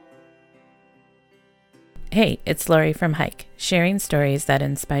Hey, it's Lori from Hike, sharing stories that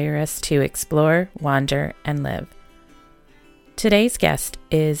inspire us to explore, wander, and live. Today's guest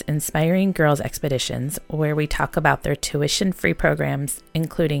is Inspiring Girls Expeditions, where we talk about their tuition-free programs,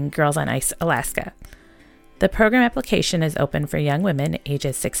 including Girls on Ice Alaska. The program application is open for young women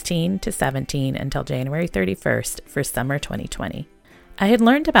ages 16 to 17 until January 31st for summer 2020. I had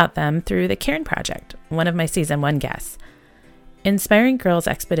learned about them through the Cairn Project, one of my Season 1 guests. Inspiring Girls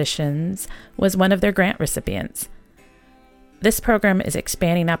Expeditions was one of their grant recipients. This program is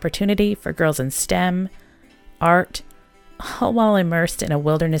expanding opportunity for girls in STEM, art, all while immersed in a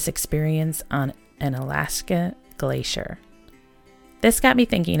wilderness experience on an Alaska glacier. This got me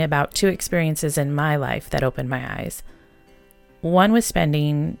thinking about two experiences in my life that opened my eyes. One was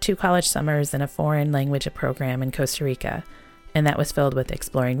spending 2 college summers in a foreign language program in Costa Rica, and that was filled with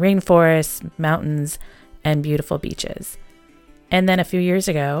exploring rainforests, mountains, and beautiful beaches. And then a few years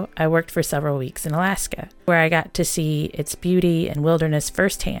ago, I worked for several weeks in Alaska, where I got to see its beauty and wilderness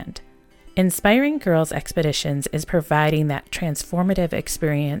firsthand. Inspiring Girls Expeditions is providing that transformative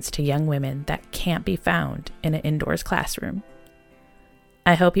experience to young women that can't be found in an indoors classroom.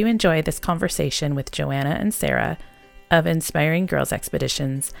 I hope you enjoy this conversation with Joanna and Sarah of Inspiring Girls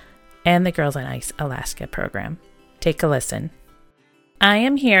Expeditions and the Girls on Ice Alaska program. Take a listen. I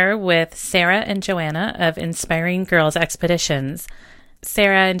am here with Sarah and Joanna of Inspiring Girls Expeditions.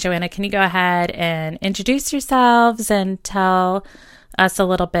 Sarah and Joanna, can you go ahead and introduce yourselves and tell us a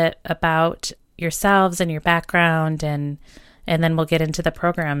little bit about yourselves and your background, and then we'll get into the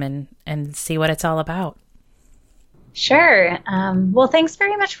program and see what it's all about. Sure. Well, thanks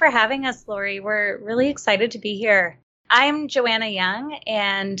very much for having us, Lori. We're really excited to be here. I'm Joanna Young,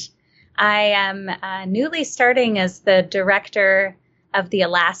 and I am newly starting as the director of the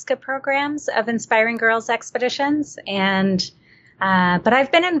Alaska programs of Inspiring Girls Expeditions. But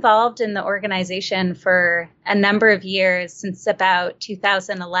I've been involved in the organization for a number of years, since about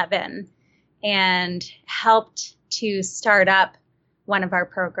 2011, and helped to start up one of our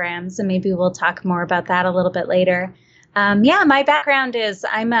programs. And maybe we'll talk more about that a little bit later. My background is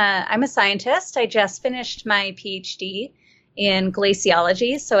I'm a scientist. I just finished my PhD in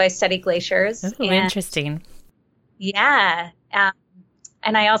glaciology, so I study glaciers. Oh, interesting. Yeah.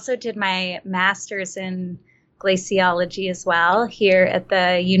 And I also did my master's in glaciology as well here at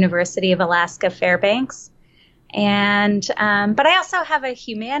the University of Alaska Fairbanks. And but I also have a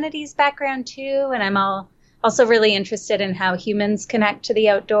humanities background too, and I'm also really interested in how humans connect to the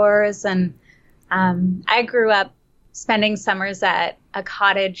outdoors. And I grew up spending summers at a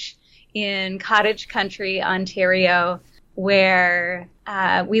cottage in cottage country, Ontario, where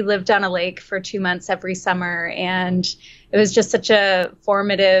we lived on a lake for 2 months every summer. And it was just such a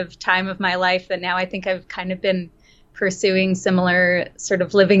formative time of my life that now I think I've kind of been pursuing similar sort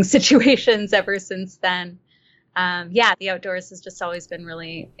of living situations ever since then. The outdoors has just always been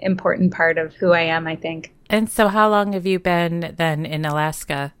really important part of who I am, I think. And so how long have you been then in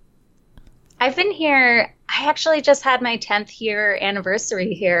Alaska? I've been here, I actually just had my 10th year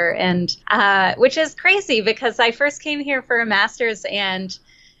anniversary here, and which is crazy because I first came here for a master's, and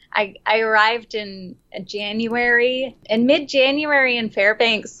I arrived in January, and mid-January in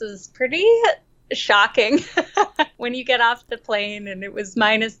Fairbanks is pretty shocking when you get off the plane and it was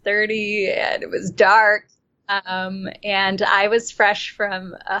minus 30 and it was dark. And I was fresh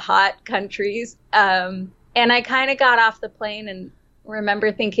from a hot country. And I kind of got off the plane and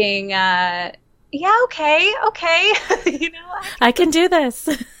remember thinking, okay. I can do this.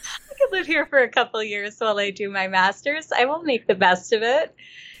 I could live here for a couple of years while I do my master's. I will make the best of it.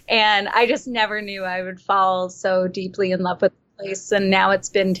 And I just never knew I would fall so deeply in love with the place. And now it's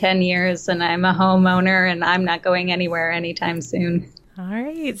been 10 years and I'm a homeowner and I'm not going anywhere anytime soon. All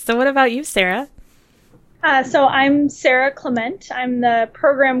right. So what about you, Sarah? So I'm Sarah Clement. I'm the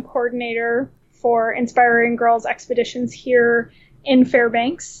program coordinator for Inspiring Girls Expeditions here in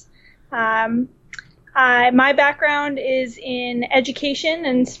Fairbanks. My background is in education,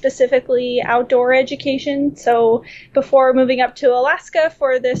 and specifically outdoor education. So before moving up to Alaska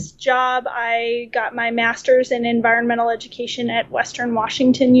for this job, I got my master's in environmental education at Western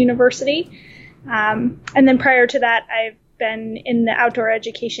Washington University. And then prior to that, I've been in the outdoor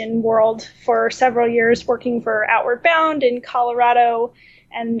education world for several years, working for Outward Bound in Colorado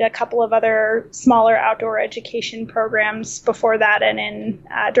and a couple of other smaller outdoor education programs before that, and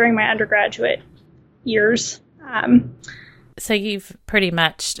during my undergraduate years. So you've pretty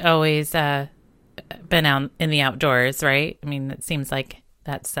much always been out in the outdoors, right? I mean, it seems like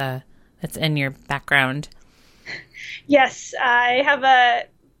that's in your background. Yes, I have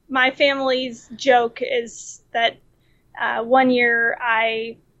my family's joke is that one year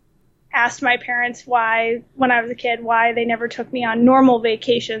I asked my parents why, when I was a kid, why they never took me on normal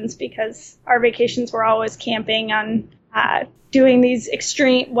vacations, because our vacations were always camping on doing these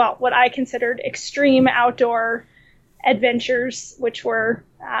extreme, well, what I considered extreme outdoor adventures, which were,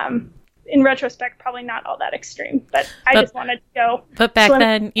 in retrospect, probably not all that extreme, but I just wanted to go. But back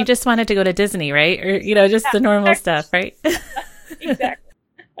then, you just wanted to go to Disney, right? Or, just the normal stuff, right? Exactly.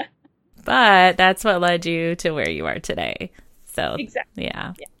 But that's what led you to where you are today. So, exactly.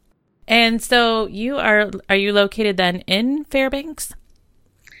 Yeah. And so are you located then in Fairbanks?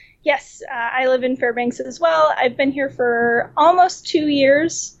 Yes, I live in Fairbanks as well. I've been here for almost 2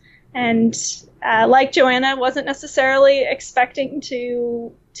 years, and like Joanna, wasn't necessarily expecting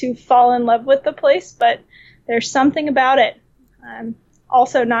to fall in love with the place, but there's something about it. I'm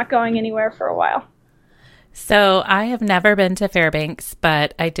also not going anywhere for a while. So I have never been to Fairbanks,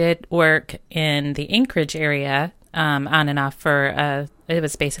 but I did work in the Anchorage area on and off for it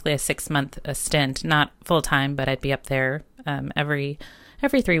was basically a 6-month stint, not full time, but I'd be up there every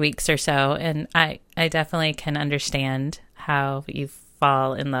 3 weeks or so. And I definitely can understand how you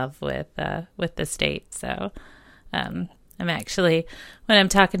fall in love with the state. So I'm actually, when I'm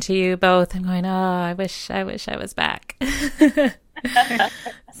talking to you both, I'm going, oh, I wish I was back.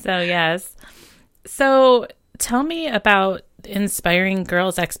 So yes. So tell me about Inspiring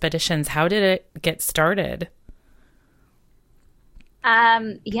Girls Expeditions. How did it get started?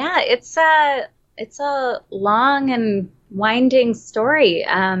 Yeah, it's a long and winding story.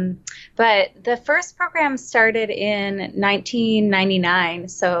 But the first program started in 1999,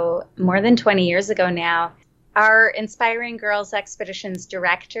 so more than 20 years ago now. Our Inspiring Girls Expeditions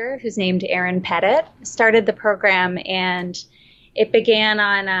director, who's named Erin Pettit, started the program, and it began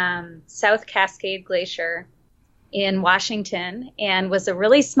on South Cascade Glacier in Washington, and was a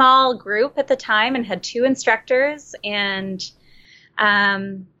really small group at the time and had 2 instructors. And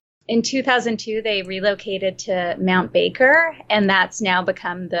in 2002, they relocated to Mount Baker, and that's now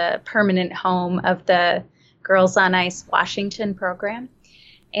become the permanent home of the Girls on Ice Washington program.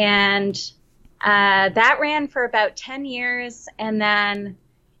 And that ran for about 10 years. And then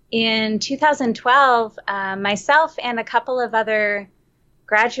in 2012, myself and a couple of other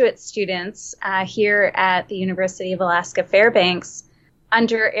graduate students here at the University of Alaska Fairbanks,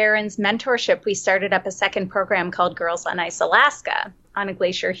 under Erin's mentorship, we started up a second program called Girls on Ice Alaska on a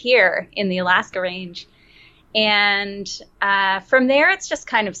glacier here in the Alaska Range. And from there, it's just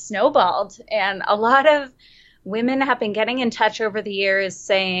kind of snowballed. And a lot of women have been getting in touch over the years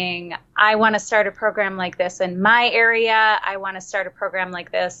saying, I want to start a program like this in my area. I want to start a program like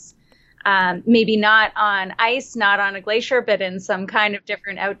this. Maybe not on ice, not on a glacier, but in some kind of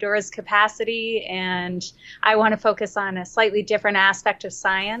different outdoors capacity. And I want to focus on a slightly different aspect of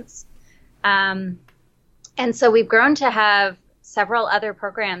science. And so we've grown to have several other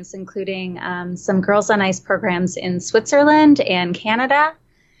programs, including some Girls on Ice programs in Switzerland and Canada.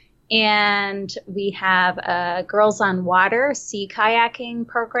 And we have a Girls on Water sea kayaking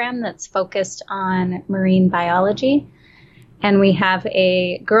program that's focused on marine biology. And we have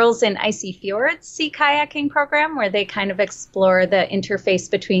a Girls in Icy Fjords sea kayaking program where they kind of explore the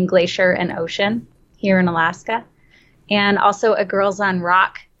interface between glacier and ocean here in Alaska. And also a Girls on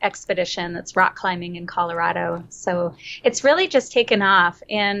Rock expedition that's rock climbing in Colorado. So it's really just taken off.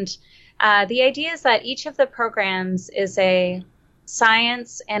 And the idea is that each of the programs is a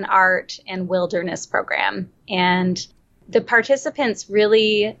science and art and wilderness program. And the participants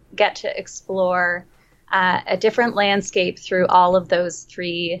really get to explore a different landscape through all of those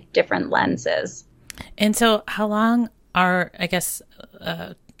 3 different lenses. And so how long are, I guess,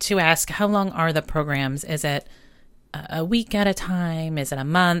 to ask, how long are the programs? Is it a week at a time? Is it a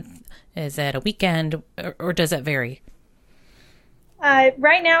month? Is it a weekend? Or does it vary?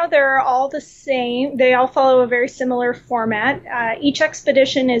 Right now, they're all the same. They all follow a very similar format. Each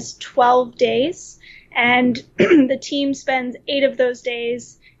expedition is 12 days, and the team spends 8 of those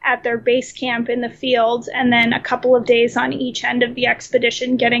days at their base camp in the field, and then a couple of days on each end of the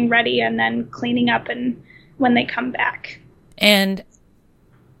expedition getting ready and then cleaning up and when they come back. And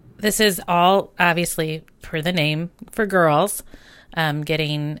this is all, obviously, per the name, for girls,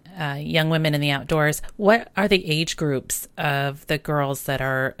 getting young women in the outdoors. What are the age groups of the girls that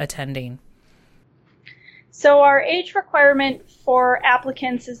are attending? So our age requirement for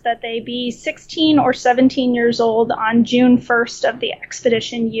applicants is that they be 16 or 17 years old on June 1st of the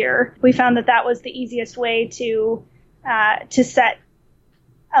expedition year. We found that that was the easiest way to set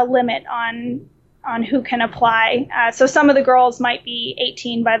a limit on who can apply. So some of the girls might be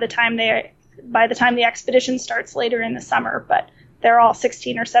 18 by the time the expedition starts later in the summer, but they're all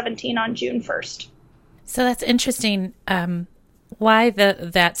 16 or 17 on June 1st. So that's interesting. Why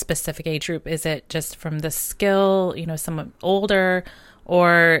that specific age group? Is it just from the skill, someone older,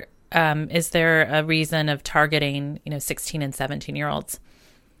 or is there a reason of targeting, 16 and 17-year-olds?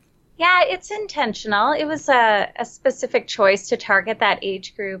 Yeah, it's intentional. It was a specific choice to target that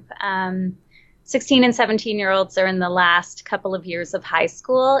age group. 16 and 17-year-olds are in the last couple of years of high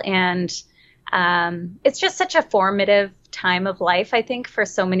school, and it's just such a formative time of life, I think, for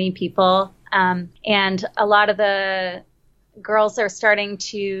so many people. And a lot of the girls are starting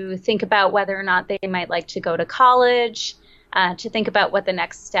to think about whether or not they might like to go to college, to think about what the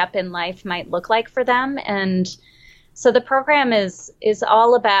next step in life might look like for them. And so the program is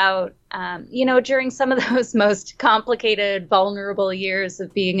all about, during some of those most complicated, vulnerable years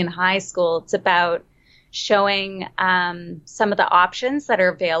of being in high school, it's about showing some of the options that are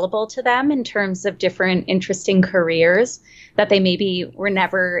available to them in terms of different interesting careers that they maybe were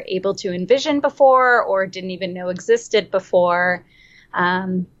never able to envision before or didn't even know existed before.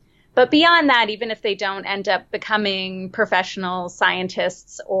 But beyond that, even if they don't end up becoming professional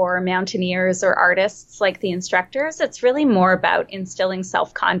scientists or mountaineers or artists like the instructors, it's really more about instilling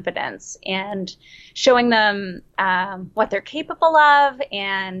self-confidence and showing them what they're capable of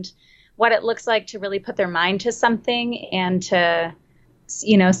and what it looks like to really put their mind to something and to,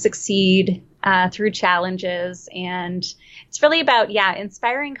 succeed through challenges. And it's really about,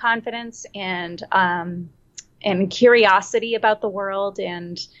 inspiring confidence and curiosity about the world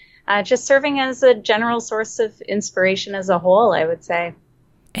and just serving as a general source of inspiration as a whole, I would say.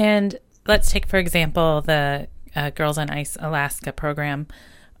 And let's take, for example, the Girls on Ice Alaska program.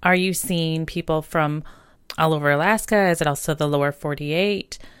 Are you seeing people from all over Alaska? Is it also the lower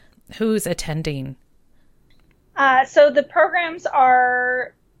 48? Who's attending? So the programs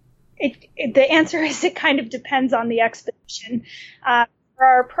are, the answer is it kind of depends on the expedition. For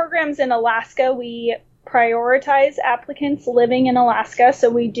our programs in Alaska, we prioritize applicants living in Alaska. So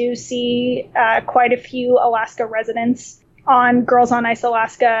we do see quite a few Alaska residents on Girls on Ice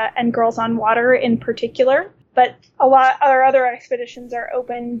Alaska and Girls on Water in particular. But a lot our other expeditions are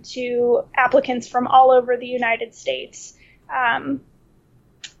open to applicants from all over the United States.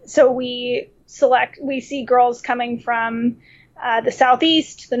 So we see girls coming from the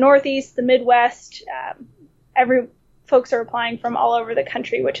Southeast, the Northeast, the Midwest. Folks are applying from all over the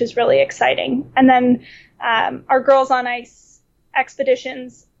country, which is really exciting. And then our Girls on Ice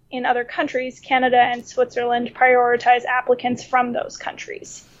expeditions in other countries, Canada and Switzerland, prioritize applicants from those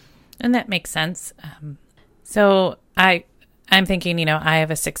countries. And that makes sense. So I'm thinking, I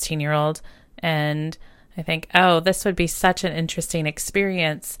have a 16-year-old and I think, this would be such an interesting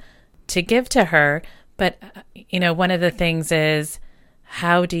experience to give to her. But, one of the things is,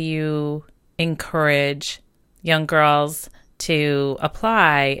 how do you encourage young girls to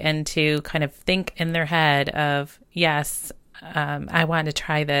apply and to kind of think in their head of, yes, I want to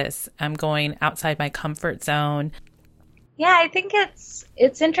try this. I'm going outside my comfort zone. Yeah, I think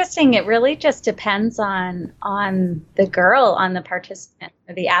it's interesting. It really just depends on the girl, on the participant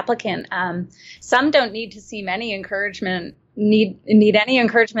or the applicant. Some don't need to see any encouragement, need any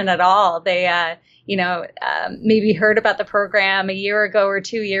encouragement at all. They maybe heard about the program a year ago or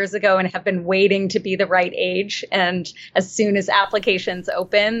 2 years ago and have been waiting to be the right age. And as soon as applications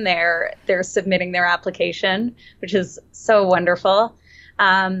open, they're submitting their application, which is so wonderful.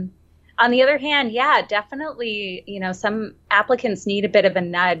 On the other hand, definitely, some applicants need a bit of a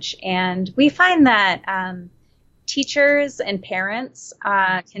nudge. And we find that teachers and parents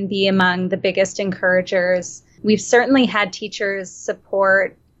can be among the biggest encouragers. We've certainly had teachers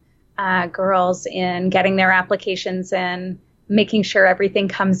support girls in getting their applications in, making sure everything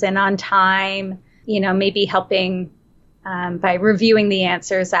comes in on time, maybe helping by reviewing the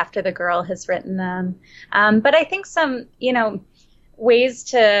answers after the girl has written them. But I think some, ways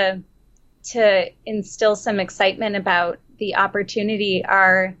to instill some excitement about the opportunity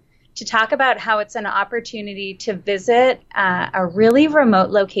are to talk about how it's an opportunity to visit a really remote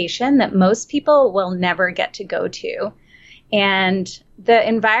location that most people will never get to go to. And the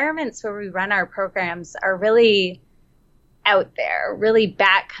environments where we run our programs are really out there, really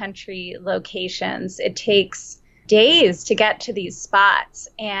backcountry locations. It takes days to get to these spots.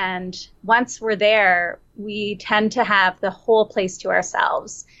 And once we're there, we tend to have the whole place to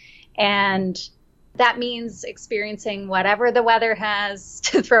ourselves. And that means experiencing whatever the weather has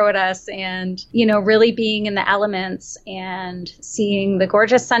to throw at us and, really being in the elements and seeing the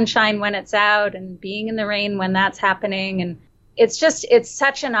gorgeous sunshine when it's out and being in the rain when that's happening. And it's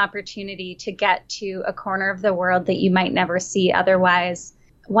such an opportunity to get to a corner of the world that you might never see otherwise.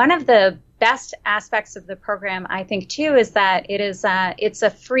 One of the best aspects of the program, I think, too, is that it's a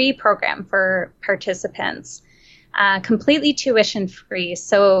free program for participants. completely tuition free.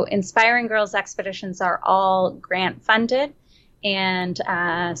 So Inspiring Girls Expeditions are all grant funded and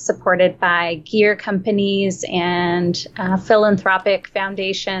supported by gear companies and philanthropic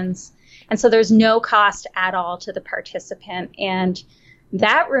foundations. And so there's no cost at all to the participant. And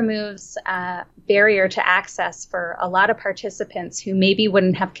that removes a barrier to access for a lot of participants who maybe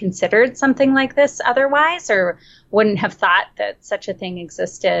wouldn't have considered something like this otherwise, or wouldn't have thought that such a thing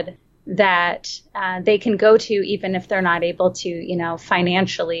existed, that they can go to even if they're not able to,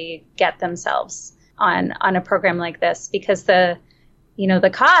 financially get themselves on a program like this, because the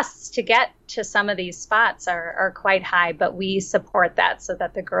costs to get to some of these spots are quite high, but we support that so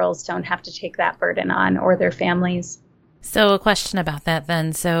that the girls don't have to take that burden on, or their families. So a question about that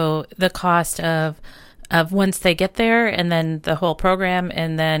then. So the cost of once they get there, and then the whole program,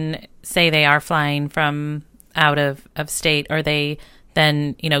 and then say they are flying from out of state, are they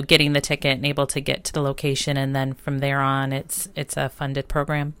then, getting the ticket and able to get to the location, and then from there on it's a funded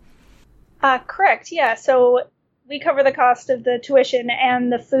program? Correct. Yeah. So we cover the cost of the tuition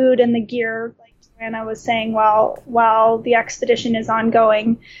and the food and the gear, like Joanna was saying, while the expedition is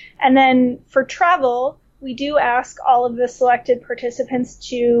ongoing. And then for travel, we do ask all of the selected participants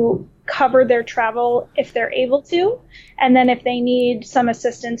to cover their travel if they're able to. And then if they need some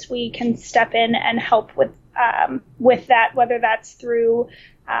assistance, we can step in and help with that, whether that's through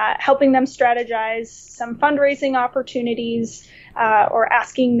helping them strategize some fundraising opportunities, or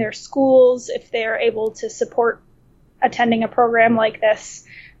asking their schools if they're able to support attending a program like this.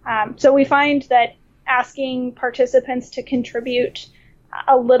 So we find that asking participants to contribute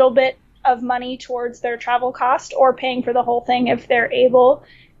a little bit of money towards their travel cost, or paying for the whole thing if they're able,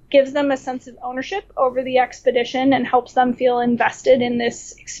 gives them a sense of ownership over the expedition and helps them feel invested in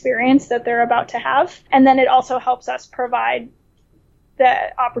this experience that they're about to have. And then it also helps us provide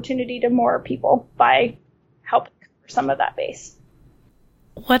the opportunity to more people by helping cover some of that base.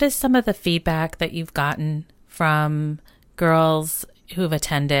 What is some of the feedback that you've gotten from girls who've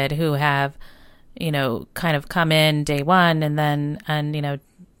attended, who have, kind of come in day one and then,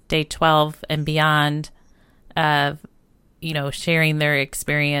 day 12 and beyond, of, sharing their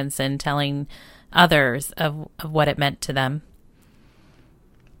experience and telling others of what it meant to them?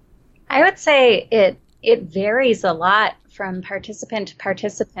 I would say it varies a lot from participant to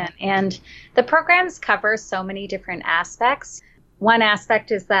participant, and the programs cover so many different aspects. One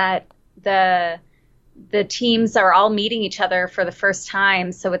aspect is that the teams are all meeting each other for the first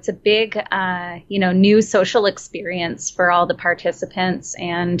time. So it's a big, new social experience for all the participants,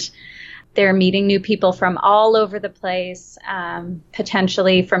 and they're meeting new people from all over the place,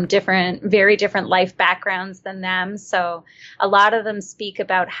 potentially from very different life backgrounds than them. So a lot of them speak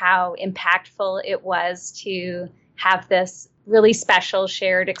about how impactful it was to have this really special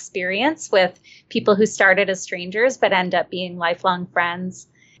shared experience with people who started as strangers but end up being lifelong friends.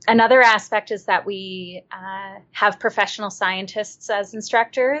 Another aspect is that we have professional scientists as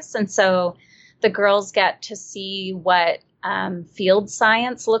instructors, and so the girls get to see what field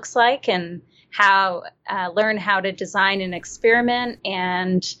science looks like, and learn how to design an experiment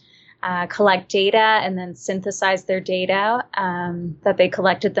and collect data, and then synthesize their data that they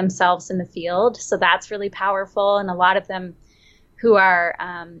collected themselves in the field. So that's really powerful, and a lot of them who are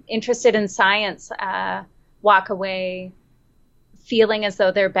interested in science walk away feeling as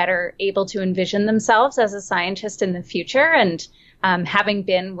though they're better able to envision themselves as a scientist in the future. And having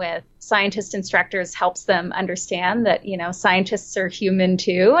been with scientist instructors helps them understand that, scientists are human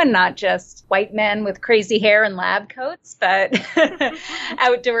too, and not just white men with crazy hair and lab coats, but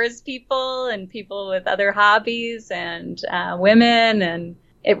outdoors people and people with other hobbies, and women. And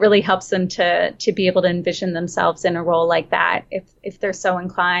it really helps them to be able to envision themselves in a role like that if they're so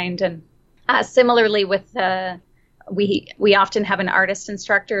inclined. And similarly with we often have an artist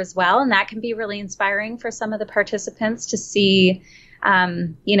instructor as well, and that can be really inspiring for some of the participants to see,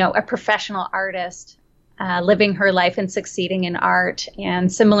 a professional artist living her life and succeeding in art.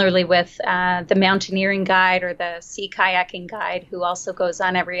 And similarly with the mountaineering guide or the sea kayaking guide, who also goes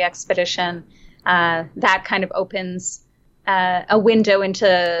on every expedition, that kind of opens a window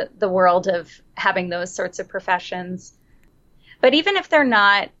into the world of having those sorts of professions. But even if they're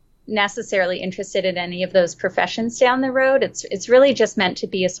not necessarily interested in any of those professions down the road, it's really just meant to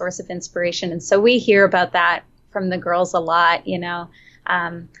be a source of inspiration. And so we hear about that from the girls a lot.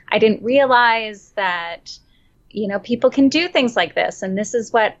 I didn't realize that people can do things like this, and this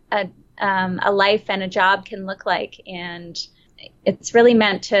is what a life and a job can look like. And it's really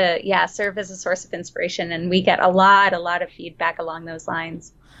meant to serve as a source of inspiration, and we get a lot of feedback along those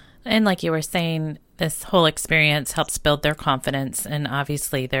lines. And like you were saying, this whole experience helps build their confidence and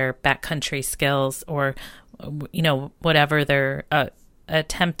obviously their backcountry skills, or whatever they're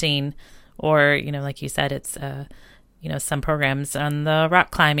attempting, or, like you said, it's, some programs on the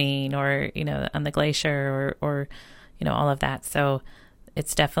rock climbing or, on the glacier or all of that. So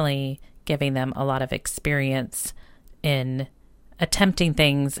it's definitely giving them a lot of experience in attempting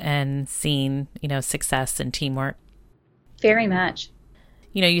things and seeing, success and teamwork. Very much.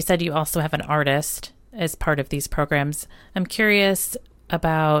 You said you also have an artist as part of these programs. I'm curious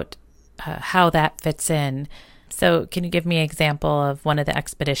about how that fits in. So can you give me an example of one of the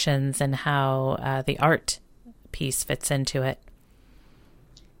expeditions and how the art piece fits into it?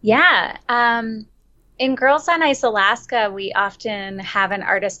 Yeah. In Girls on Ice Alaska, we often have an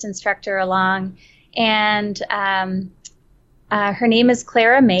artist instructor along, and her name is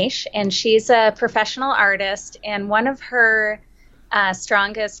Clara Maish, and she's a professional artist, and one of her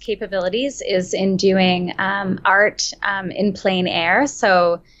strongest capabilities is in doing art in plein air.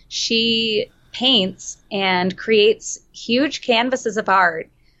 So she paints and creates huge canvases of art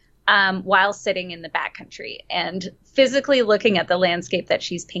while sitting in the backcountry and physically looking at the landscape that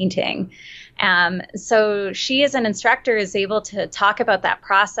she's painting. So she, as an instructor, is able to talk about that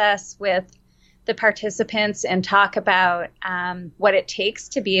process with the participants and talk about what it takes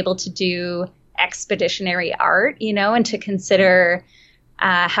to be able to do expeditionary art, and to consider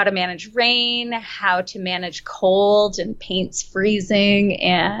how to manage rain, how to manage cold and paints freezing,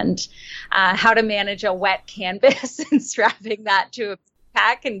 and how to manage a wet canvas and strapping that to a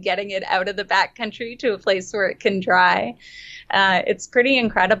pack and getting it out of the backcountry to a place where it can dry. It's pretty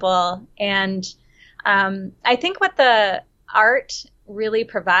incredible. And I think what the art really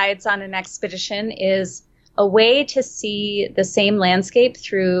provides on an expedition is a way to see the same landscape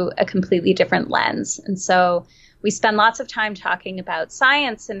through a completely different lens. And so we spend lots of time talking about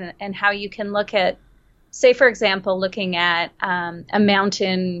science and how you can look at, say, for example, looking at a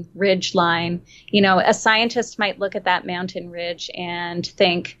mountain ridge line. A scientist might look at that mountain ridge and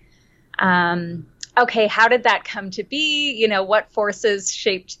think, okay, how did that come to be? What forces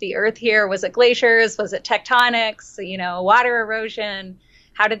shaped the earth here? Was it glaciers? Was it tectonics? Water erosion?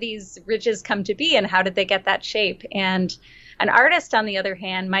 How did these ridges come to be, and how did they get that shape? And an artist, on the other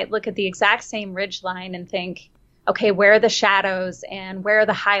hand, might look at the exact same ridge line and think, okay, where are the shadows and where are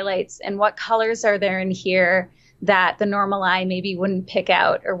the highlights and what colors are there in here that the normal eye maybe wouldn't pick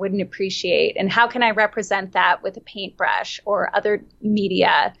out or wouldn't appreciate? And how can I represent that with a paintbrush or other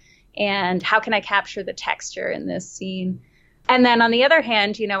media? And how can I capture the texture in this scene? And then on the other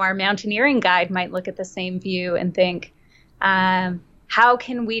hand, our mountaineering guide might look at the same view and think, how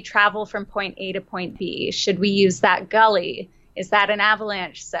can we travel from point A to point B? Should we use that gully? Is that an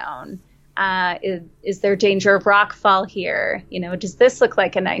avalanche zone? Is there danger of rockfall here? Does this look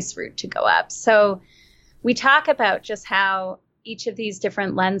like a nice route to go up? So we talk about just how each of these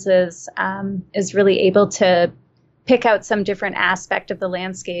different lenses is really able to pick out some different aspect of the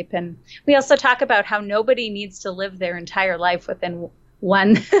landscape. And we also talk about how nobody needs to live their entire life within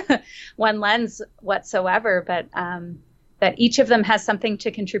one lens whatsoever, but that each of them has something to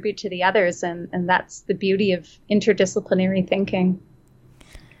contribute to the others. And that's the beauty of interdisciplinary thinking.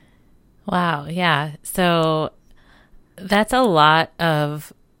 Wow. Yeah. So that's a lot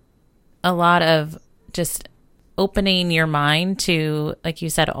of just opening your mind to, like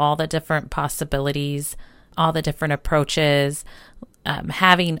you said, all the different possibilities, all the different approaches,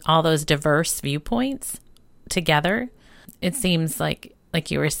 having all those diverse viewpoints together. It seems like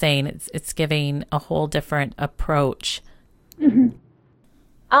you were saying, it's giving a whole different approach. Mm-hmm.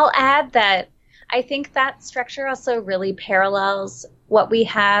 I'll add that I think that structure also really parallels what we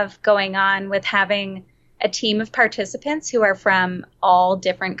have going on with having a team of participants who are from all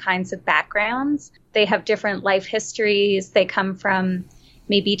different kinds of backgrounds. They have different life histories. They come from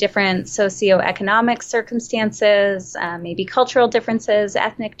maybe different socioeconomic circumstances, maybe cultural differences,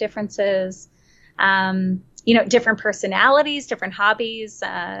 ethnic differences, different personalities, different hobbies,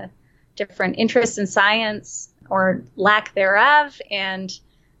 different interests in science or lack thereof, and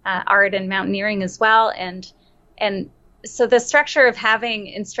art and mountaineering as well. And so the structure of having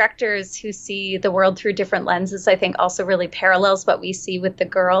instructors who see the world through different lenses, I think, also really parallels what we see with the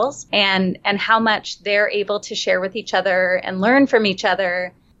girls and how much they're able to share with each other and learn from each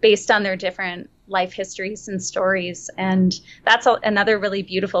other based on their different life histories and stories. And that's another really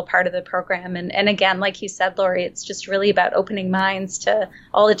beautiful part of the program. And again, like you said, Lori, it's just really about opening minds to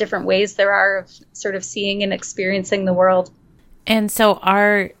all the different ways there are of sort of seeing and experiencing the world. And so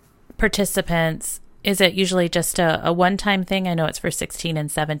our participants, is it usually just a one-time thing? I know it's for 16 and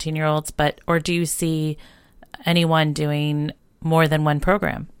 17-year-olds, or do you see anyone doing more than one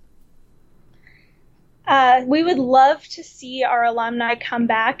program? We would love to see our alumni come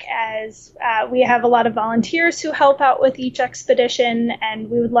back, as we have a lot of volunteers who help out with each expedition, and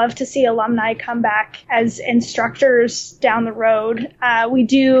we would love to see alumni come back as instructors down the road. We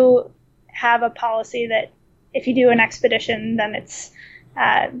do have a policy that if you do an expedition, then it's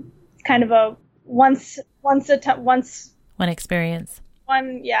kind of a one experience.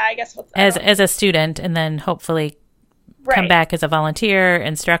 I guess as a student, and then hopefully come back as a volunteer,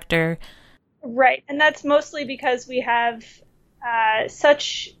 instructor. Right. And that's mostly because we have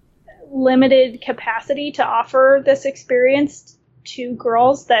such limited capacity to offer this experience to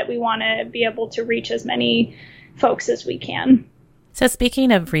girls that we want to be able to reach as many folks as we can. So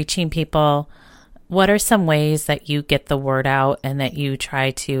speaking of reaching people, what are some ways that you get the word out and that you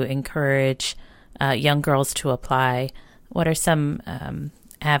try to encourage young girls to apply? What are some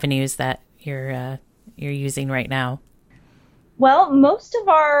avenues that you're using right now? Well, most of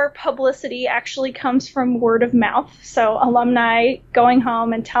our publicity actually comes from word of mouth. So alumni going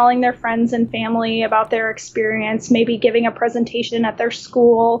home and telling their friends and family about their experience, maybe giving a presentation at their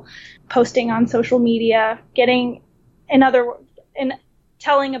school, posting on social media,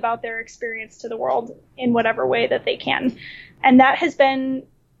 telling about their experience to the world in whatever way that they can. And that has been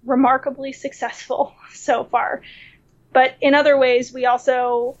remarkably successful so far. But in other ways, we have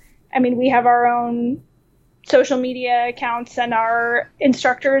our own social media accounts, and our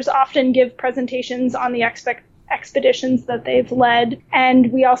instructors often give presentations on the expeditions that they've led.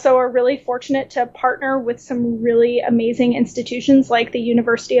 And we also are really fortunate to partner with some really amazing institutions like the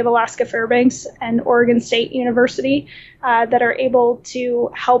University of Alaska Fairbanks and Oregon State University that are able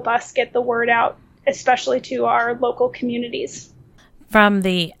to help us get the word out, especially to our local communities. From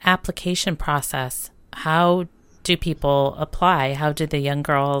the application process, how do people apply? How do the young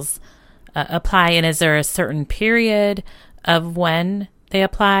girls apply, and is there a certain period of when they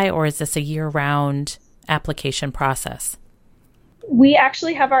apply, or is this a year-round application process? We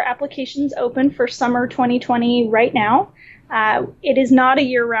actually have our applications open for summer 2020 right now. It is not a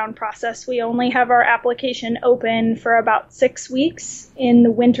year-round process. We only have our application open for about 6 weeks in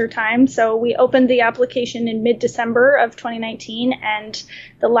the winter time. So we opened the application in mid-December of 2019, and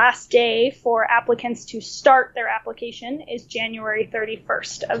the last day for applicants to start their application is January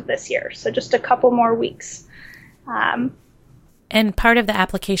 31st of this year. So just a couple more weeks. And part of the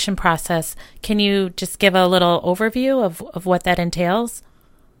application process, can you just give a little overview of what that entails?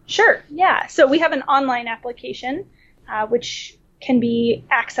 Sure, yeah. So we have an online application, which can be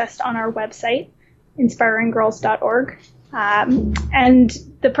accessed on our website, inspiringgirls.org. And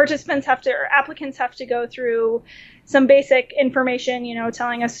the applicants have to go through some basic information,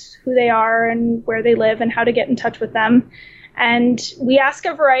 telling us who they are and where they live and how to get in touch with them. And we ask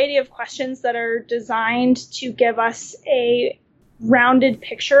a variety of questions that are designed to give us a rounded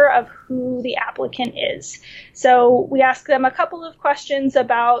picture of who the applicant is. So we ask them a couple of questions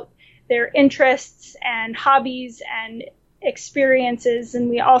about their interests and hobbies and experiences.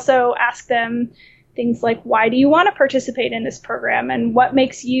 And we also ask them things like, why do you want to participate in this program? And what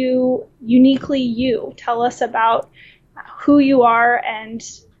makes you uniquely you? Tell us about who you are and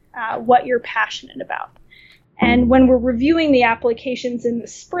what you're passionate about. And when we're reviewing the applications in the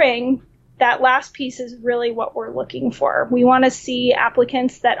spring, that last piece is really what we're looking for. We want to see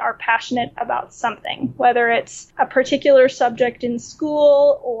applicants that are passionate about something, whether it's a particular subject in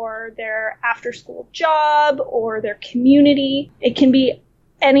school or their after-school job or their community. It can be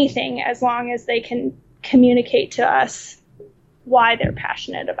anything as long as they can communicate to us why they're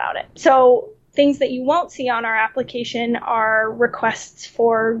passionate about it. So things that you won't see on our application are requests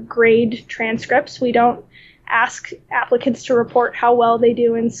for grade transcripts. We don't ask applicants to report how well they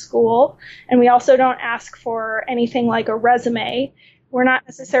do in school. And we also don't ask for anything like a resume. We're not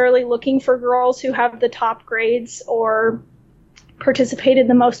necessarily looking for girls who have the top grades or participated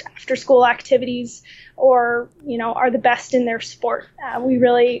the most after-school activities or, are the best in their sport. We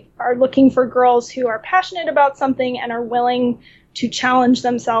really are looking for girls who are passionate about something and are willing to challenge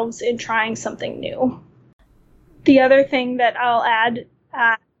themselves in trying something new. The other thing that I'll add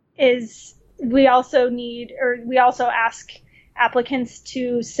is we also ask applicants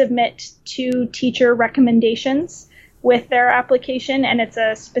to submit 2 teacher recommendations with their application, and it's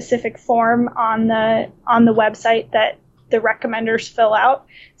a specific form on the website that the recommenders fill out.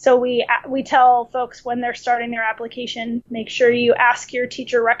 So we tell folks when they're starting their application, make sure you ask your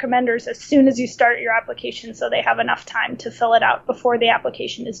teacher recommenders as soon as you start your application so they have enough time to fill it out before the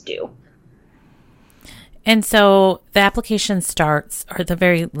application is due. And so the application starts, or the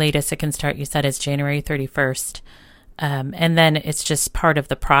very latest it can start, you said, is January 31st. And then it's just part of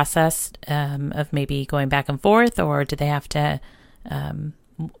the process of maybe going back and forth, or do they have to,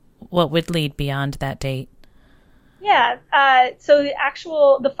 what would lead beyond that date? Yeah, so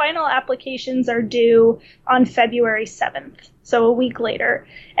the final applications are due on February 7th, so a week later.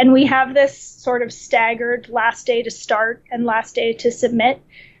 And we have this sort of staggered last day to start and last day to submit,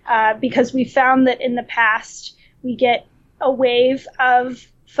 because we found that in the past we get a wave of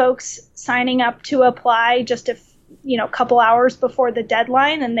folks signing up to apply just a couple hours before the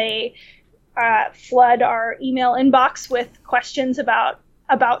deadline, and they flood our email inbox with questions about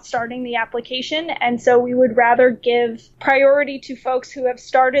starting the application. And so we would rather give priority to folks who have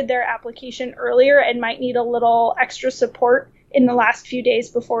started their application earlier and might need a little extra support in the last few days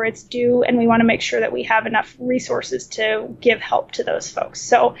before it's due. And we want to make sure that we have enough resources to give help to those folks.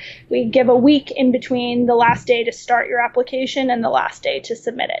 So we give a week in between the last day to start your application and the last day to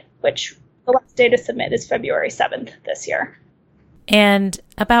submit it, which the last day to submit is February 7th this year. And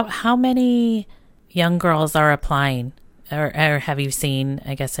about how many young girls are applying? Or have you seen,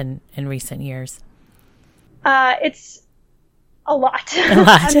 I guess, in recent years? It's a lot. A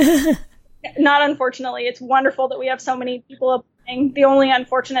lot. Not unfortunately. It's wonderful that we have so many people applying. The only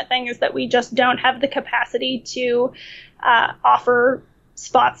unfortunate thing is that we just don't have the capacity to offer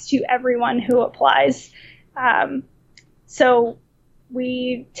spots to everyone who applies. So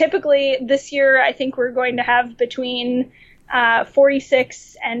we typically, this year, I think we're going to have between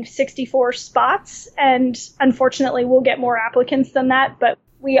 46 and 64 spots, and unfortunately we'll get more applicants than that, but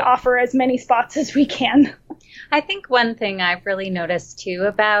we offer as many spots as we can. I think one thing I've really noticed too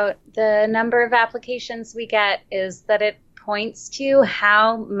about the number of applications we get is that it points to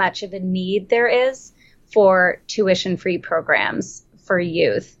how much of a need there is for tuition-free programs for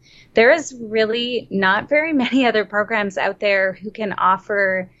youth. There is really not very many other programs out there who can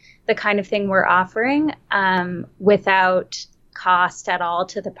offer the kind of thing we're offering without cost at all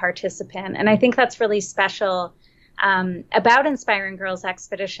to the participant. And I think that's really special about Inspiring Girls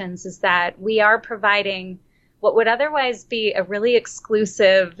Expeditions, is that we are providing what would otherwise be a really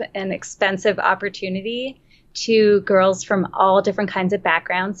exclusive and expensive opportunity to girls from all different kinds of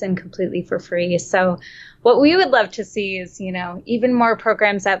backgrounds and completely for free. So what we would love to see is, even more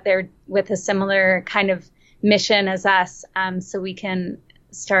programs out there with a similar kind of mission as us, so we can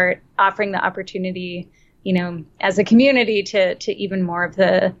start offering the opportunity, as a community to even more of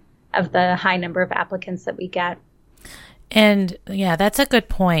the high number of applicants that we get. And yeah, that's a good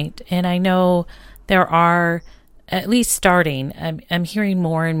point. And I know there are, at least starting, I'm hearing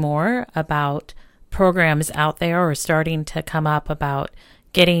more and more about programs out there or starting to come up about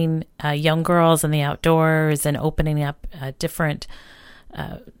getting young girls in the outdoors and opening up different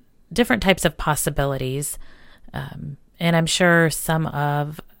types of possibilities. And I'm sure some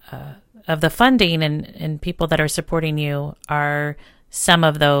of the funding and people that are supporting you are some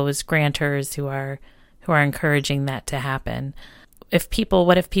of those grantors who are encouraging that to happen.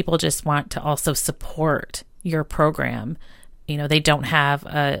 What if people just want to also support your program?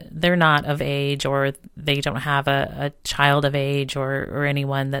 They're not of age, or they don't have a child of age or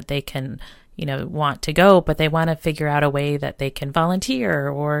anyone that they can, want to go, but they want to figure out a way that they can volunteer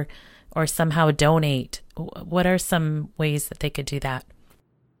or somehow donate. What are some ways that they could do that?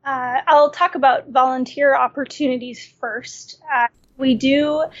 I'll talk about volunteer opportunities first. We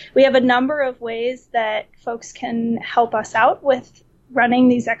have a number of ways that folks can help us out with running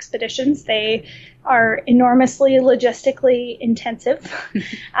these expeditions. They are enormously logistically intensive.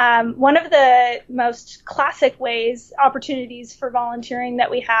 One of the most classic opportunities for volunteering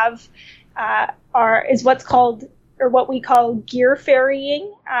that we have is what we call gear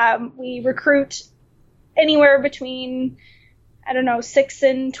ferrying. We recruit anywhere between 6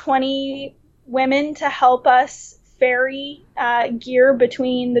 and 20 women to help us ferry gear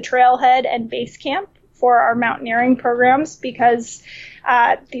between the trailhead and base camp for our mountaineering programs, because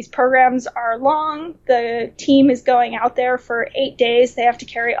these programs are long. The team is going out there for 8 days. They have to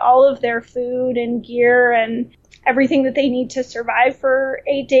carry all of their food and gear and everything that they need to survive for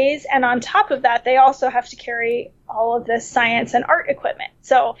 8 days. And on top of that, they also have to carry all of this science and art equipment.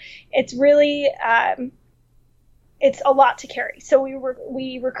 So it's really it's a lot to carry. So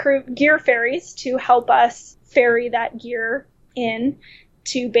we recruit gear ferries to help us ferry that gear in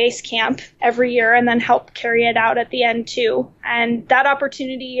to base camp every year and then help carry it out at the end too. And that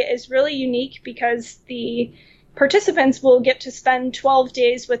opportunity is really unique because the participants will get to spend 12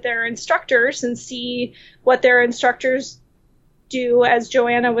 days with their instructors and see what their instructors do, as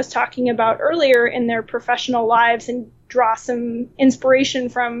Joanna was talking about earlier, in their professional lives, and draw some inspiration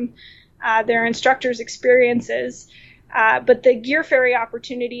from their instructors' experiences. But the gear ferry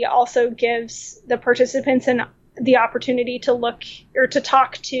opportunity also gives the participants the opportunity to look or to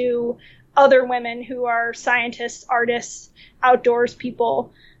talk to other women who are scientists, artists, outdoors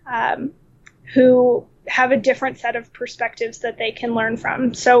people, who have a different set of perspectives that they can learn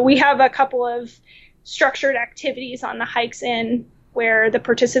from. So we have a couple of structured activities on the hikes in where the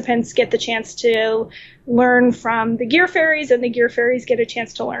participants get the chance to learn from the gear fairies, and the gear fairies get a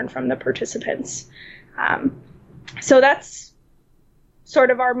chance to learn from the participants. So that's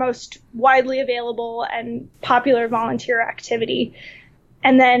sort of our most widely available and popular volunteer activity.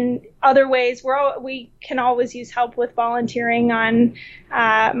 And then other ways, we can always use help with volunteering on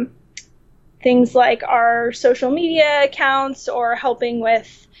things like our social media accounts, or helping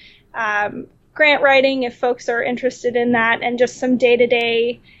with grant writing if folks are interested in that, and just some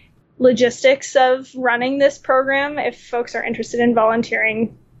day-to-day logistics of running this program. If folks are interested in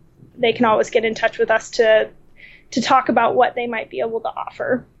volunteering, they can always get in touch with us to talk about what they might be able to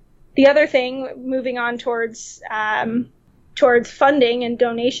offer. The other thing, moving on towards funding and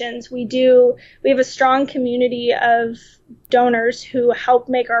donations, we have a strong community of donors who help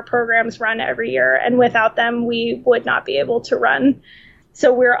make our programs run every year, and without them we would not be able to run.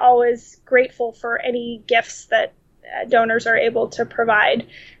 So we're always grateful for any gifts that donors are able to provide.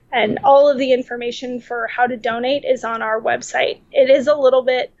 And all of the information for how to donate is on our website. It is a little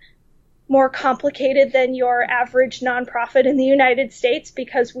bit more complicated than your average nonprofit in the United States,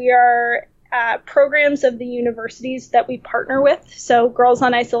 because we are programs of the universities that we partner with. So Girls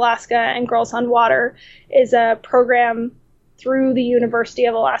on Ice Alaska and Girls on Water is a program through the University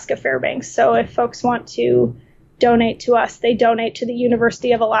of Alaska Fairbanks. So if folks want to donate to us, they donate to the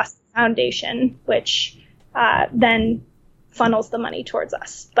University of Alaska Foundation, which then funnels the money towards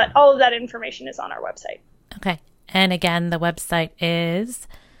us. But all of that information is on our website. Okay. And again, the website is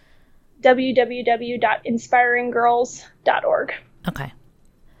www.inspiringgirls.org. Okay.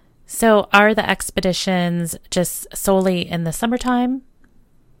 So are the expeditions just solely in the summertime?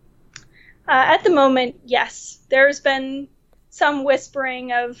 At the moment, yes. There's been some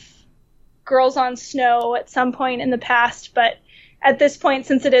whispering of Girls on Snow at some point in the past, but at this point,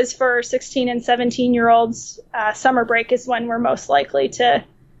 since it is for 16 and 17-year-olds, summer break is when when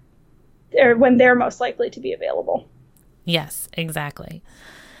they're most likely to be available. Yes, exactly.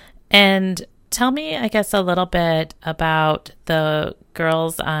 And tell me, I guess, a little bit about the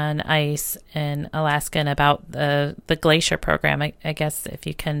Girls on Ice in Alaska and about the glacier program. I guess if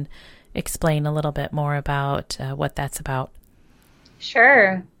you can explain a little bit more about what that's about.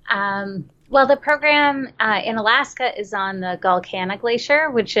 Sure. Well, the program in Alaska is on the Gulkana Glacier,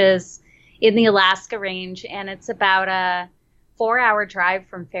 which is in the Alaska Range, and it's about a 4-hour drive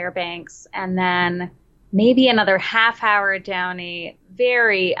from Fairbanks, and then maybe another half-hour down a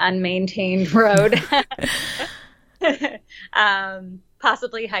very unmaintained road,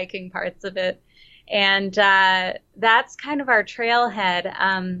 possibly hiking parts of it. And that's kind of our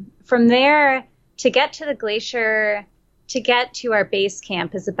trailhead. From there, to get to the glacier, to get to our base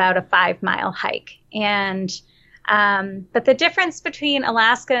camp is about a 5-mile hike. And but the difference between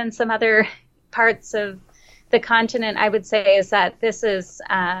Alaska and some other parts of the continent, I would say, is that this is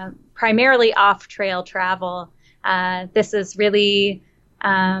primarily off-trail travel. This is really,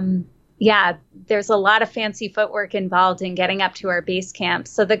 there's a lot of fancy footwork involved in getting up to our base camp.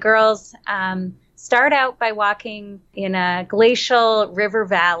 So the girls start out by walking in a glacial river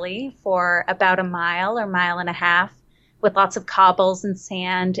valley for about a mile or mile and a half, with lots of cobbles and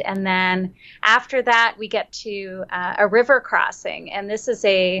sand. And then after that, we get to a river crossing. And this is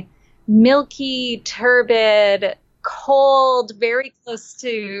a milky, turbid, cold, very close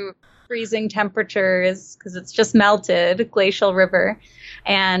to freezing temperatures, because it's just melted, glacial river.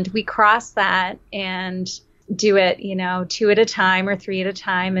 And we cross that and do it, 2 at a time or 3 at a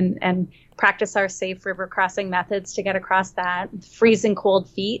time, and practice our safe river crossing methods to get across that. Freezing cold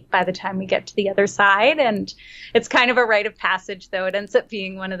feet by the time we get to the other side. And it's kind of a rite of passage, though. It ends up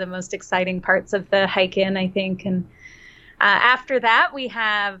being one of the most exciting parts of the hike in, I think. And after that, we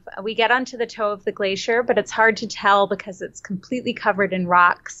get onto the toe of the glacier, but it's hard to tell because it's completely covered in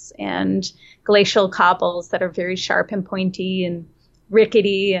rocks and glacial cobbles that are very sharp and pointy and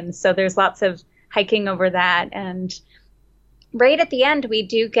rickety. And so there's lots of hiking over that. And right at the end, we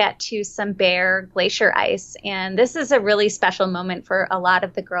do get to some bare glacier ice. And this is a really special moment for a lot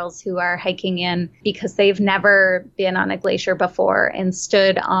of the girls who are hiking in, because they've never been on a glacier before and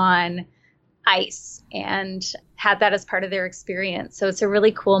stood on ice and had that as part of their experience. So it's a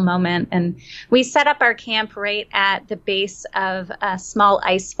really cool moment. And we set up our camp right at the base of a small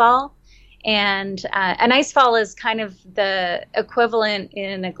ice fall. And an ice fall is kind of the equivalent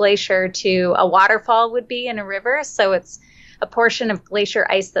in a glacier to a waterfall would be in a river. So it's a portion of glacier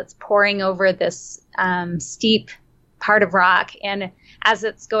ice that's pouring over this steep part of rock. And as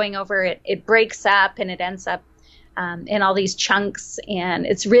it's going over, it breaks up and it ends up in all these chunks, and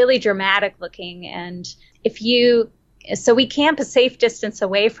it's really dramatic looking. And so we camp a safe distance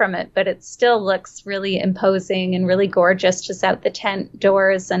away from it, but it still looks really imposing and really gorgeous just out the tent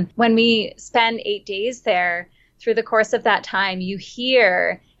doors. And when we spend 8 days there, through the course of that time, you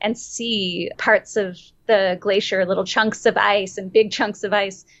hear and see parts of the glacier, little chunks of ice and big chunks of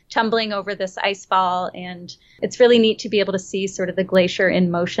ice tumbling over this ice fall. And it's really neat to be able to see sort of the glacier in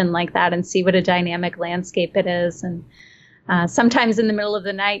motion like that and see what a dynamic landscape it is. And sometimes in the middle of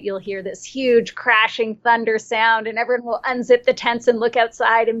the night, you'll hear this huge crashing thunder sound, and everyone will unzip the tents and look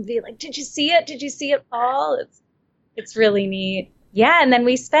outside and be like, "Did you see it? Did you see it fall?" It's really neat. Yeah, and then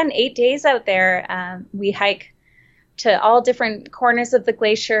we spend 8 days out there. We hike to all different corners of the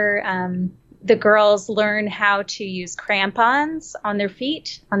glacier. The girls learn how to use crampons on their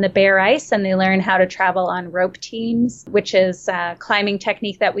feet on the bare ice, and they learn how to travel on rope teams, which is a climbing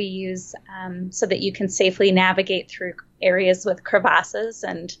technique that we use so that you can safely navigate through areas with crevasses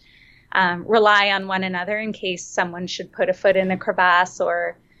and rely on one another in case someone should put a foot in a crevasse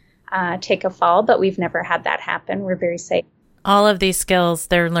or take a fall. But we've never had that happen. We're very safe. All of these skills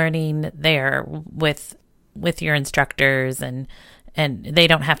they're learning there with your instructors, and they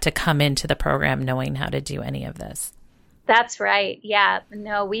don't have to come into the program knowing how to do any of this. That's right. Yeah.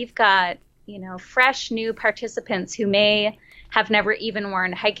 No, we've got, fresh new participants who may have never even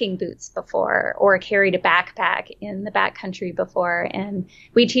worn hiking boots before or carried a backpack in the backcountry before. And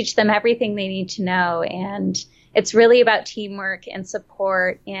we teach them everything they need to know. And it's really about teamwork and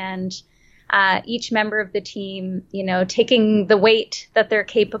support, and each member of the team, taking the weight that they're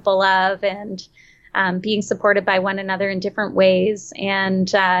capable of, and being supported by one another in different ways. And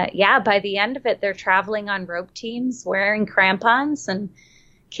by the end of it, they're traveling on rope teams, wearing crampons and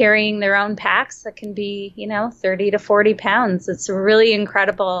carrying their own packs that can be, 30 to 40 pounds. It's a really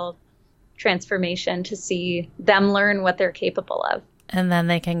incredible transformation to see them learn what they're capable of. And then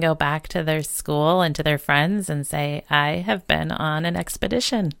they can go back to their school and to their friends and say, "I have been on an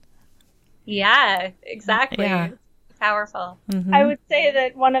expedition." Yeah, exactly. Yeah. Powerful. Mm-hmm. I would say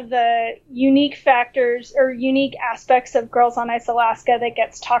that one of the unique factors or unique aspects of Girls on Ice Alaska that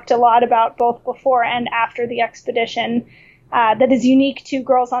gets talked a lot about both before and after the expedition that is unique to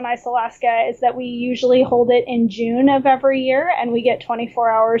Girls on Ice Alaska is that we usually hold it in June of every year, and we get 24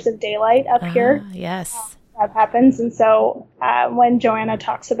 hours of daylight up here. Yes. That happens. And so when Joanna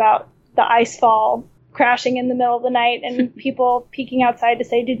talks about the ice fall crashing in the middle of the night and people peeking outside to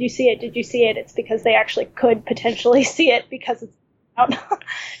say, "Did you see it? Did you see it?" It's because they actually could potentially see it because it's out.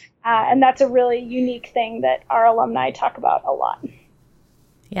 And that's a really unique thing that our alumni talk about a lot.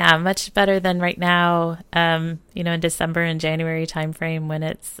 Yeah, much better than right now, in December and January timeframe when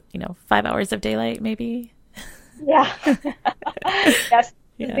it's, 5 hours of daylight maybe. Yeah. Yes,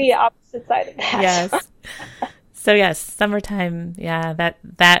 yes. The opposite side of that. Yes. So yes, summertime. Yeah,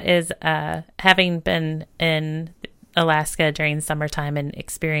 that is having been in Alaska during summertime and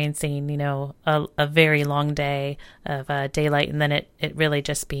experiencing, a very long day of daylight, and then it really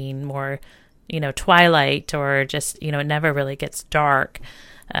just being more, twilight, or just, it never really gets dark.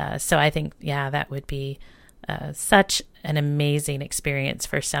 So I think, that would be such an amazing experience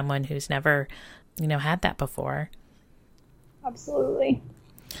for someone who's never, had that before. Absolutely.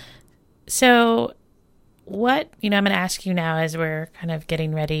 So what, I'm going to ask you now as we're kind of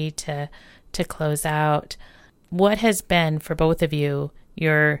getting ready to close out, what has been for both of you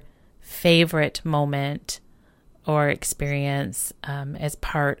your favorite moment or experience as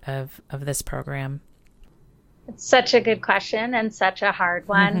part of this program? It's such a good question and such a hard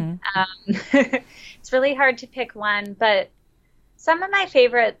one. Mm-hmm. It's really hard to pick one, but some of my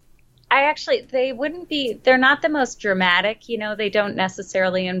favorites, they're not the most dramatic, they don't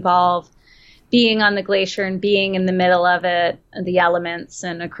necessarily involve being on the glacier and being in the middle of it, the elements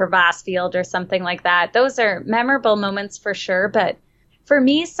and a crevasse field or something like that. Those are memorable moments for sure. But for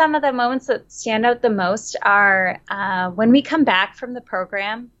me, some of the moments that stand out the most are when we come back from the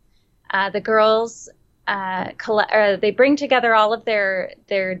program, the girls, they bring together all of their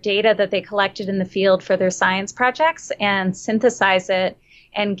data that they collected in the field for their science projects and synthesize it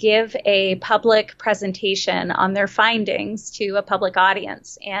and give a public presentation on their findings to a public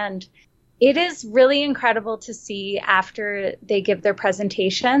audience. And it is really incredible to see after they give their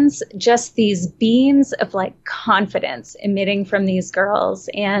presentations, just these beams of confidence emitting from these girls.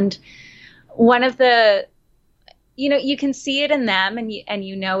 And one of the, you can see it in them and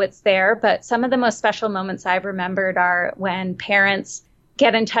it's there, but some of the most special moments I've remembered are when parents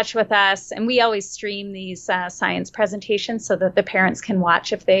get in touch with us, and we always stream these science presentations so that the parents can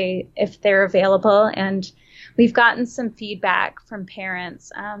watch if they're available. And we've gotten some feedback from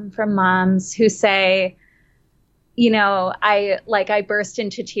parents, from moms who say, I burst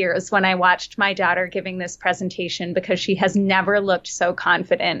into tears when I watched my daughter giving this presentation, because she has never looked so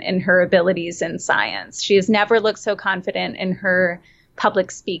confident in her abilities in science. She has never looked so confident in her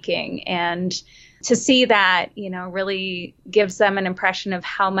public speaking. And to see that, really gives them an impression of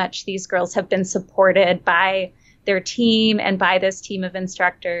how much these girls have been supported by their team and by this team of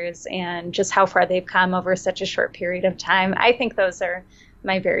instructors, and just how far they've come over such a short period of time. I think those are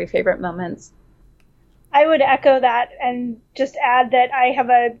my very favorite moments. I would echo that and just add that I have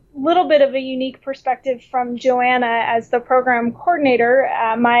a little bit of a unique perspective from Joanna as the program coordinator.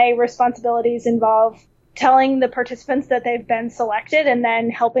 My responsibilities involve telling the participants that they've been selected and then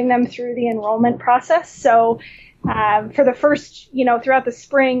helping them through the enrollment process. So for the first, throughout the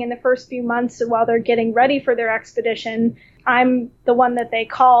spring and the first few months while they're getting ready for their expedition, I'm the one that they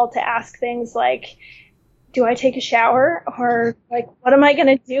call to ask things like, do I take a shower? Or what am I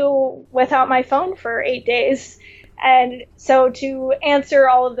going to do without my phone for 8 days? And so to answer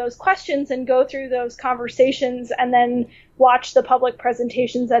all of those questions and go through those conversations and then watch the public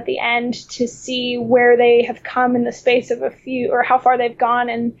presentations at the end to see where they have come in the space of or how far they've gone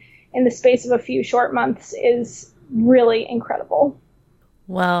in the space of a few short months is really incredible.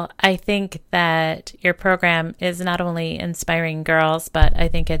 Well, I think that your program is not only inspiring girls, but I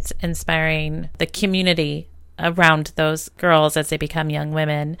think it's inspiring the community around those girls as they become young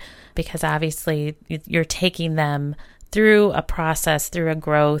women, because obviously you're taking them through a process, through a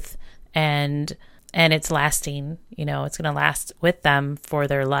growth, and it's lasting, it's going to last with them for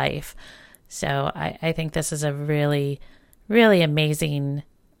their life. So I think this is a really, really amazing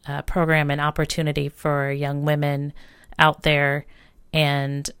program and opportunity for young women out there.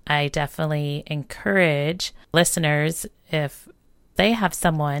 And I definitely encourage listeners, if they have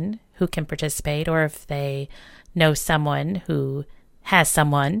someone who can participate, or if they know someone who has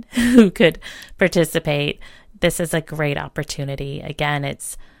someone who could participate, this is a great opportunity. Again,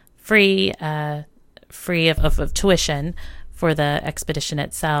 it's free of tuition for the expedition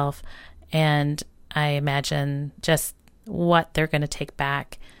itself. And I imagine just what they're going to take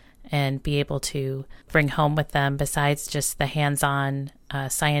back and be able to bring home with them, besides just the hands-on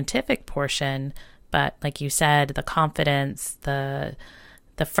scientific portion. But like you said, the confidence, the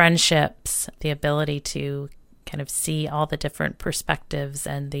friendships, the ability to kind of see all the different perspectives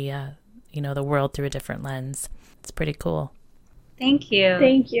and the world through a different lens. It's pretty cool. Thank you.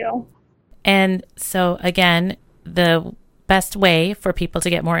 Thank you. And so again, the best way for people to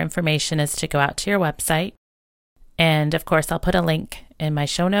get more information is to go out to your website. And of course, I'll put a link in my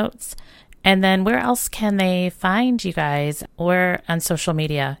show notes. And then where else can they find you guys? Where on social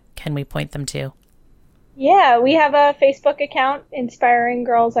media can we point them to? Yeah, we have a Facebook account, Inspiring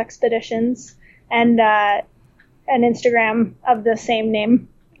Girls Expeditions, and an Instagram of the same name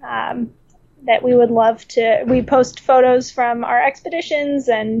that we would love to. We post photos from our expeditions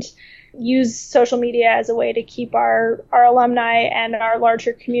and use social media as a way to keep our alumni and our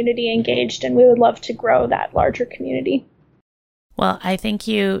larger community engaged, and we would love to grow that larger community. Well, I thank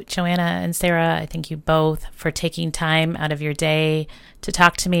you, Joanna and Sarah. I thank you both for taking time out of your day to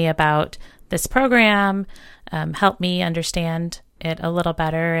talk to me about this program, help me understand it a little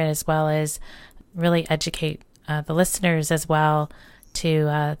better, as well as really educate the listeners as well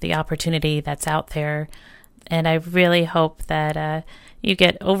to the opportunity that's out there. And I really hope that you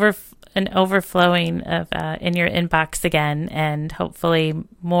get an overflowing of in your inbox again, and hopefully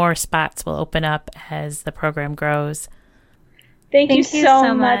more spots will open up as the program grows. Thank you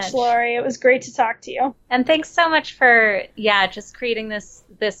so much, Lori. It was great to talk to you. And thanks so much for, just creating this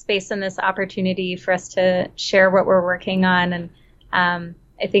space and this opportunity for us to share what we're working on. And I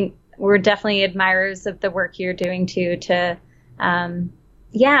think we're definitely admirers of the work you're doing too, to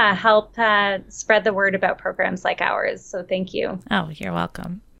help spread the word about programs like ours. So thank you. Oh, you're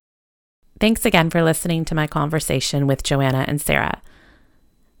welcome. Thanks again for listening to my conversation with Joanna and Sarah.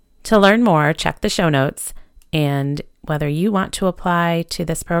 To learn more, check the show notes. And whether you want to apply to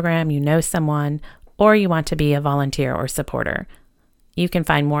this program, you know someone, or you want to be a volunteer or supporter, you can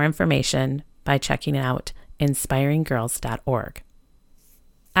find more information by checking out inspiringgirls.org.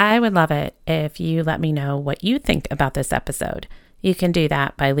 I would love it if you let me know what you think about this episode. You can do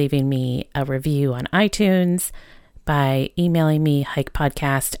that by leaving me a review on iTunes, by emailing me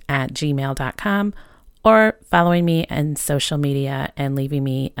hikepodcast@gmail.com, or following me on social media and leaving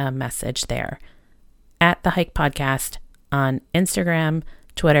me a message there at The Hike Podcast on Instagram,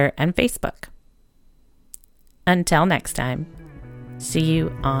 Twitter, and Facebook. Until next time, see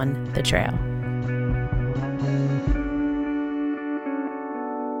you on the trail.